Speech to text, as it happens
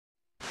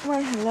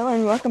Well, hello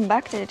and welcome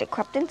back to the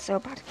Decrepit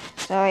Sobot.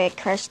 Sorry, I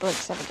crashed like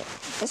 7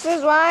 times. This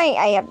is why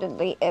I have to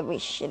delete every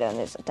shit on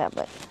this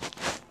tablet.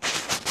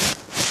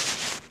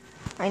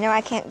 I know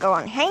I can't go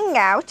on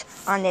Hangout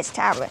on this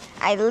tablet.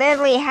 I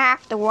literally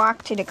have to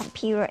walk to the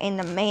computer in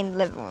the main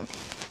living room.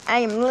 I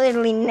am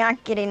literally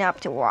not getting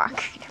up to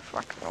walk.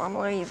 Fuck no, I'm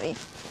lazy.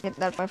 Get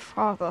that my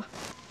father.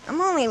 I'm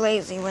only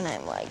lazy when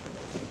I'm like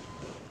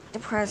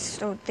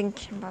depressed or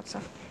thinking about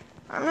stuff.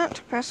 I'm not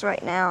depressed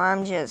right now,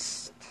 I'm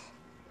just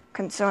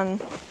concerned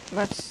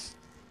about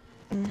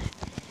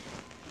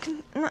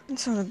not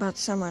concerned about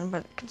someone,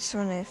 but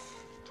concerned if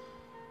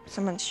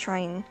someone's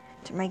trying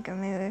to make a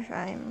move.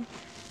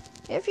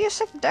 If you're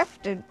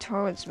seductive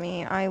towards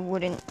me, I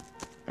wouldn't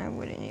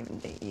even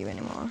date you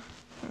anymore.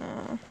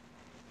 No.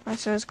 My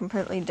soul is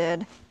completely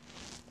dead.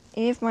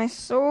 If my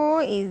soul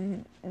is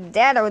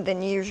deader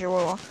than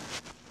usual,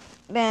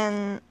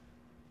 then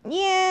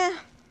yeah,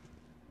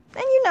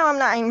 then you know I'm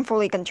not in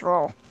fully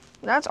control.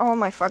 That's all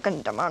my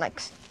fucking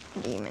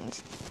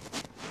demons.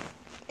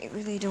 I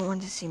really don't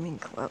want to see me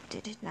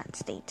corrupted in that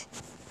state.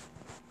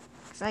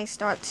 Because I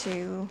start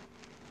to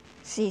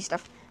see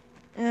stuff.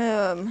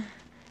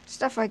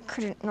 Stuff I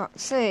couldn't not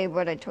say,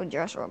 but I told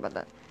Joshua about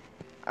that.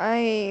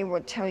 I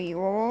would tell you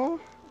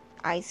all,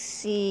 I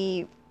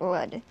see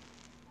blood.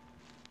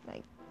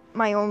 Like,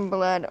 my own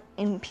blood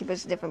in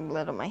people's different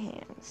blood on my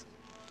hands.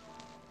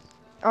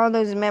 All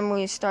those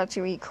memories start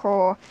to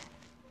recall,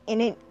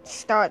 and it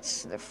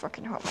starts to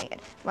fucking hurt my head.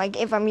 Like,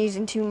 if I'm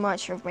using too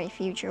much of my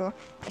future,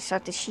 I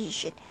start to see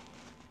shit.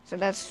 So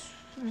that's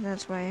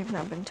why I've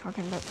not been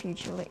talking about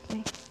future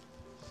lately.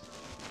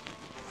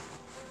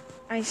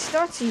 I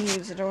start to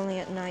use it only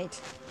at night,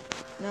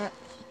 not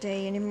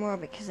day anymore,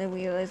 because I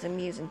realize I'm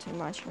using too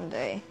much on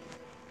day.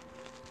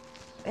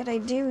 But I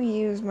do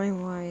use my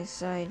wise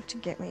side to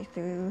get me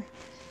through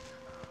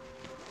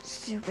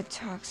stupid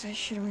talks. I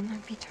should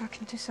not be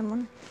talking to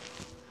someone.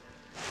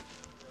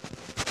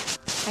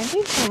 I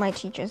do tell my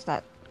teachers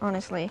that,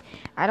 honestly,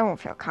 I don't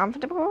feel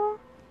comfortable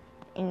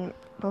in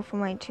both of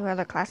my 2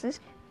 other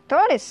classes.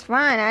 Third is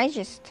fine, I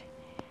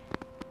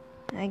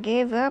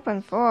gave up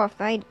on 4th.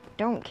 I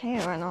don't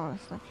care, and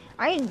honestly.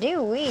 I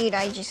do read,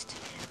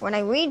 when I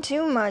read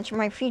too much,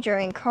 my future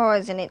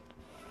incurs and it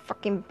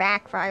fucking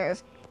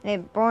backfires. And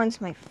it burns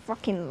my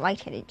fucking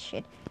lightheaded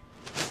shit.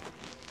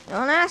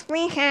 Don't ask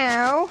me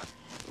how,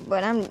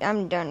 but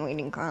I'm done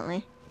reading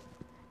currently.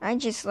 I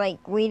just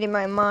read in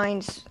my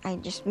mind. I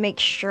just make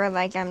sure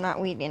I'm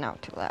not reading out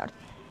too loud.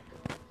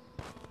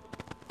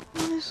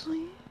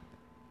 Honestly,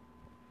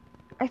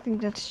 I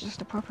think that's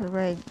just a proper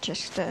way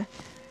just to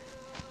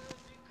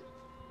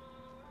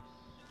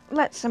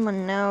let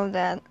someone know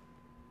that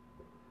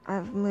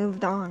I've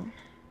moved on.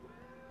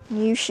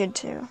 You should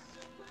too.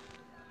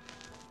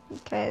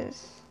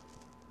 Because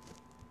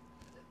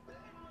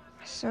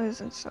my soul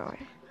isn't sorry.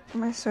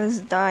 My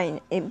soul's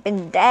dying. It's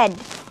been dead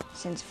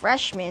since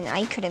freshman.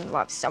 I couldn't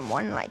love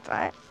someone like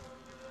that.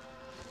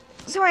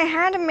 So I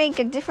had to make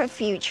a different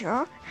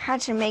future.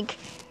 Had to make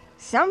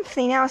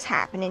something else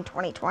happen in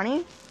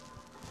 2020.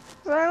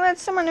 So I let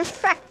someone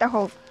infect the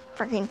whole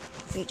freaking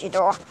future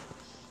door.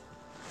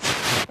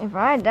 If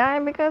I die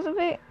because of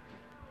it,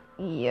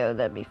 yo,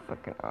 that'd be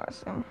fucking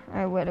awesome.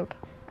 I'd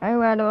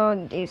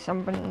rather do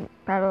something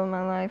better in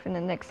my life in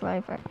the next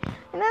life.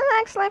 In the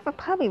next life, I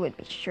probably would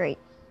be straight.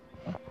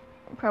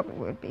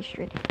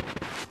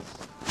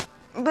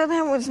 But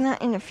that was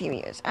not in a few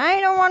years.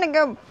 I don't want to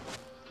go.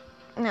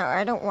 No,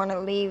 I don't want to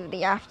leave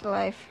the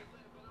afterlife.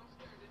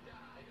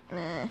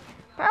 Nah.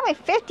 Probably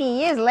 50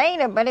 years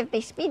later, but if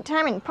they speed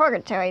time in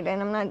purgatory, then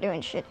I'm not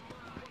doing shit.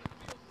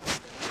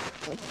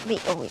 They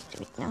always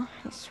do it now.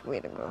 I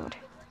swear to God.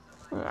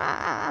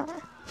 I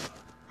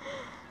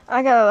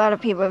got a lot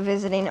of people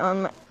visiting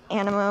on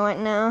Animo right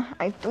now.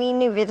 I have 3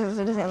 new visitors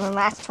in the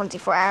last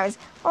 24 hours.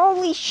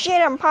 Holy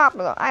shit, I'm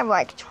popular. I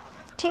have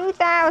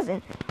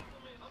 2,000.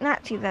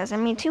 Not 2,000,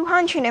 I mean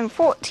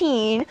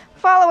 214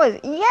 followers.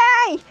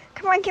 Yay!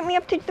 Come on, get me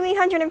up to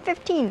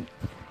 315.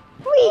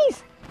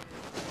 Please.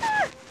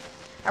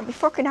 I'll be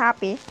fucking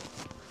happy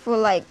for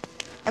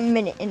a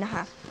minute and a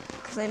half.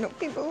 Because I know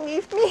people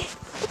leave me.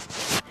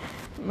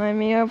 My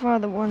Meow are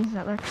the ones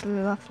that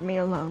actually left me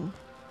alone.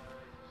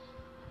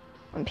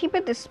 When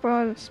people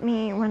despise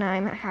me when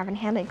I'm having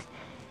headaches,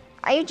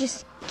 I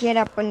just get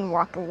up and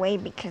walk away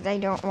because I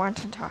don't want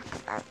to talk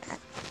about that.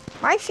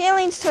 My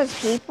feelings towards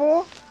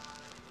people,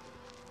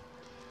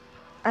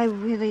 I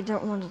really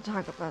don't want to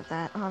talk about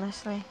that,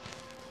 honestly.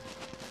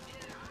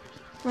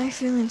 My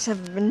feelings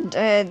have been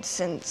dead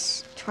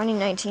since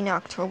 2019,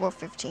 October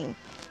 15.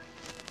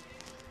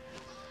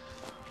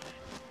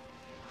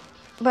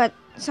 But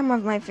some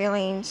of my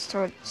feelings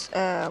towards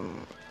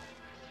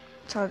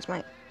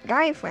my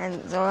guy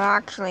friends are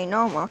actually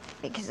normal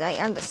because I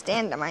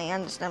understand them. I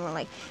understand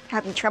when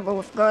having trouble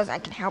with girls, I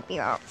can help you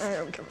out. I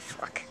don't give a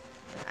fuck.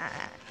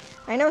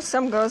 I know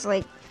some girls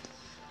like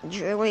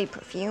jewelry,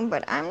 perfume,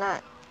 but I'm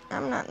not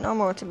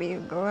normal to be a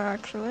girl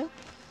actually.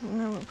 I'm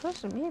not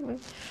supposed to be,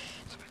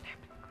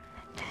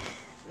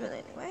 but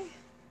anyway.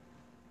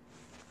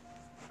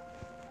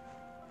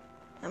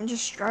 I'm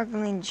just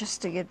struggling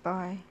just to get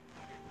by.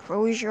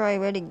 Closure I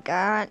already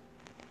got.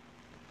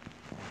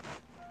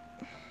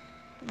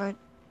 But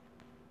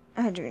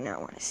I do not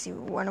want to see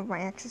one of my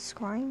exes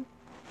crying.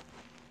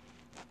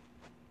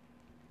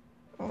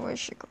 Or where's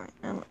she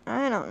going?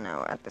 I don't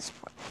know at this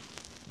point.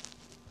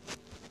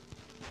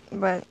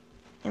 But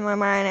in my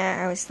mind,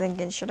 I was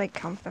thinking, should I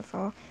comfort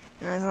her?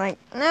 And I was like,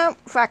 no,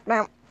 fuck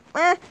no.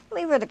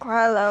 Leave her to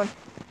cry alone.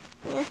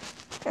 Yeah,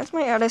 that's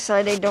my other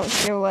side. I don't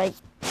feel like,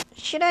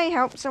 should I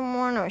help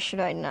someone or should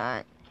I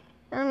not?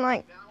 And I'm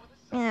like,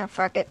 yeah,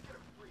 fuck it.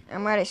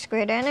 I'm already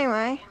squid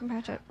anyway. I'm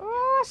about to,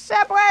 oh,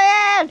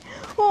 separated!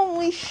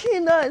 Holy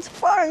shit, that's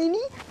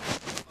funny.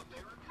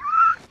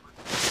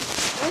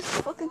 Where's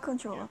the fucking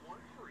controller?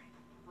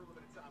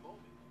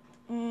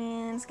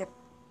 And skip.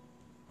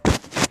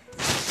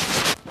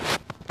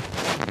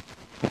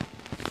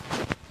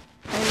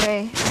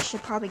 Anyway, I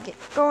should probably get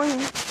going.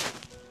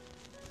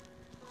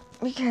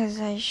 Because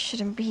I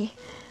shouldn't be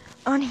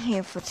on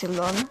here for too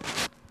long.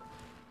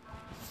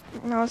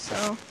 And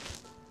also,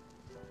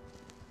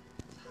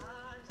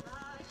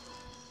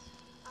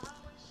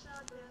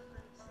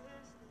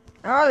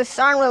 oh, the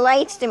song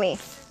relates to me.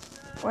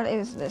 What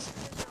is this?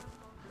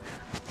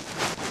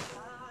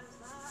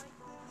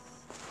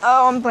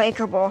 Oh,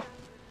 Unbreakable.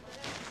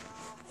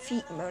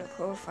 Feet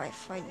medical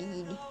if I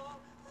need.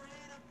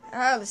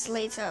 Oh, this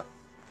lights up.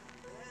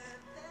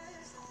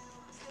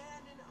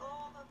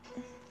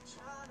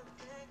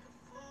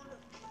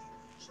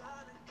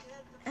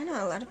 I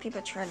know a lot of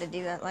people try to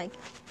do that, like,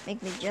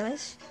 make me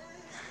jealous.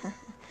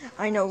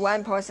 I know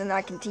one person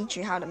that can teach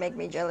you how to make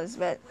me jealous,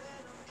 but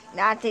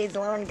not this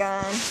long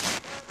gone.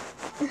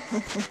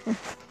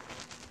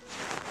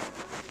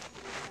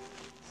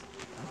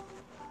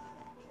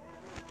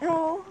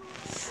 Oh.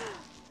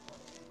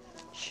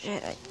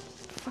 Shit, I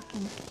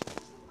fucking...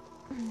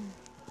 I'm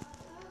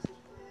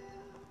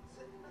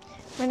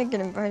gonna get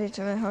invited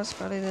to a house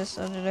party this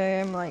Saturday.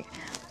 I'm like,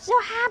 so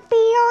happy,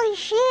 holy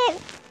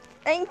shit!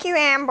 Thank you,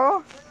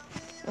 Amber.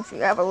 If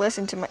you ever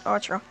listen to my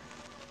outro.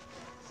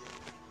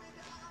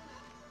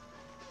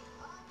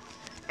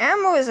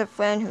 Amber is a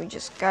friend who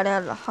just got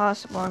out of the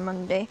hospital on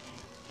Monday.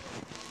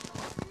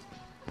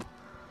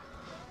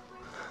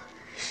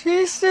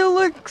 She still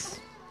looks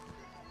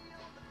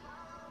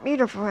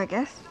beautiful, I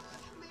guess.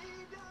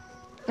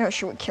 No,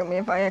 she would kill me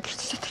if I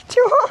actually said it to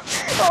her.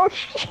 Oh,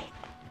 shit.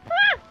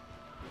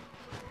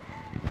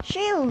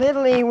 She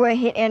literally would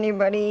hit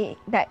anybody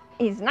that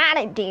is not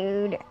a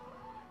dude.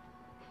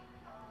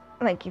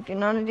 Like, if you're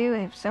not a dude,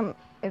 if some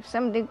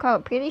dude called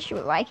her pretty, she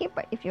would like it,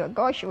 but if you're a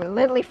girl, she would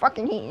literally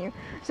fucking hit you.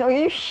 So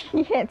if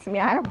she hits me,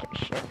 I don't give a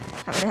shit.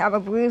 I'm gonna have a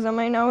bruise on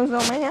my nose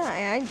or my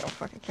eye, I don't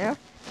fucking care.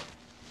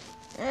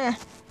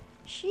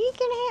 She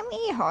can hit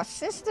me, her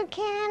sister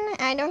can,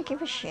 I don't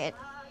give a shit.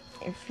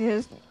 It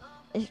feels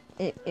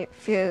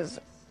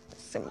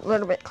some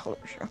little bit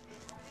closer.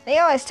 They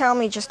always tell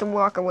me just to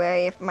walk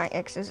away if my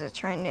exes are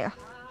trying to,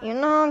 you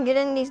know, get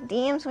in these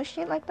DMs or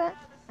shit like that.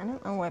 I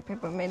don't know why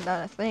people made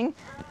that a thing.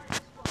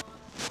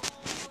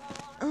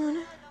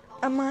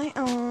 On my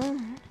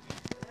own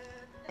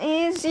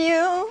is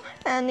you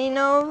standing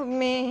over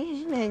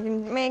me,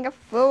 make a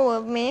fool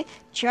of me,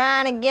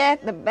 trying to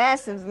get the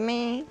best of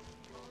me.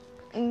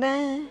 And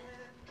then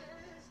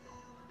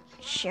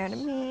shut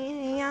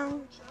me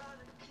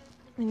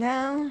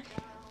down,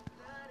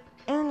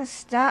 and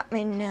stop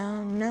me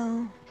now,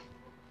 no.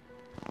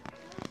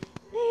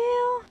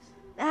 You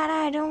that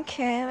I don't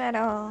care at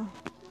all.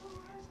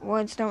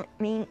 Words don't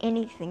mean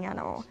anything at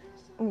all.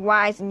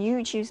 Why didn't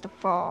you choose to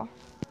fall?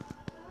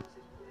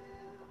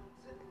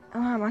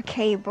 I'm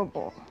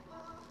capable.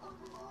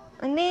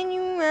 And then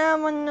you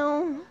never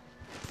know.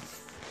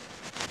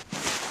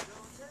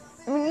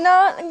 I'm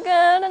not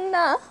good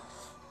enough.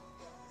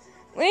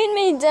 Weighed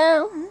me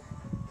down.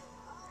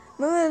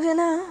 Moving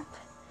up.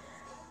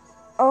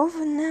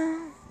 Over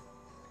now.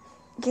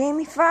 Gave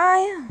me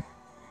fire.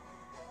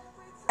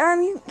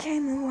 You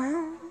came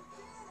around.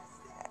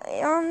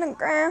 Lay on the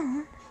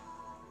ground.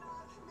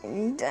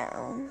 You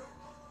down.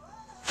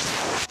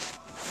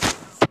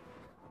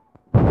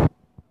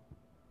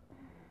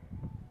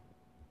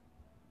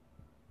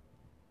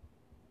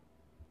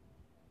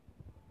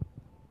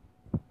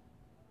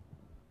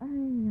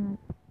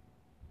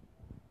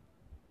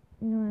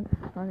 You know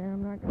what? Fuck it,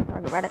 I'm not gonna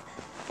talk about it.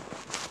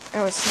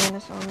 I was saying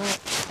this all night.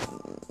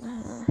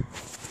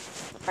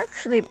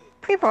 Actually,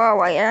 people are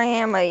white. I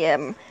am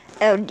a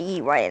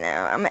LD right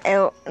now. I'm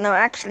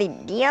actually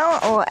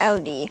DL or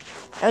LD?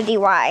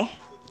 LDY.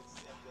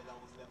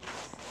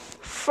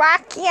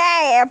 Fuck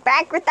yeah,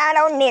 back with that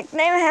old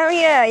nickname. Hell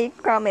yeah, you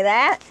can call me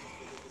that.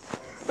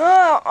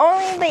 Oh,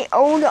 only the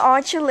old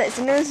Archer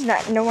listeners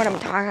that know what I'm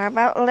talking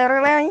about,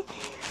 literally.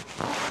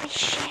 Holy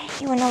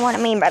shit, you know what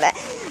I mean by that.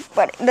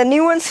 But the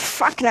new ones,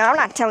 fuck no, I'm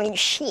not telling you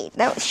shit.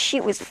 That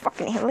shit was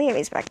fucking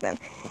hilarious back then.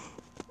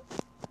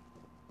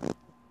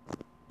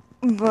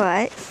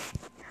 But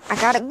I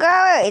gotta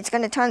go. It's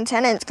gonna turn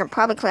 10 and it's gonna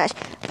probably crash.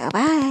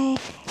 Bye-bye.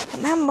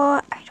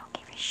 Remember,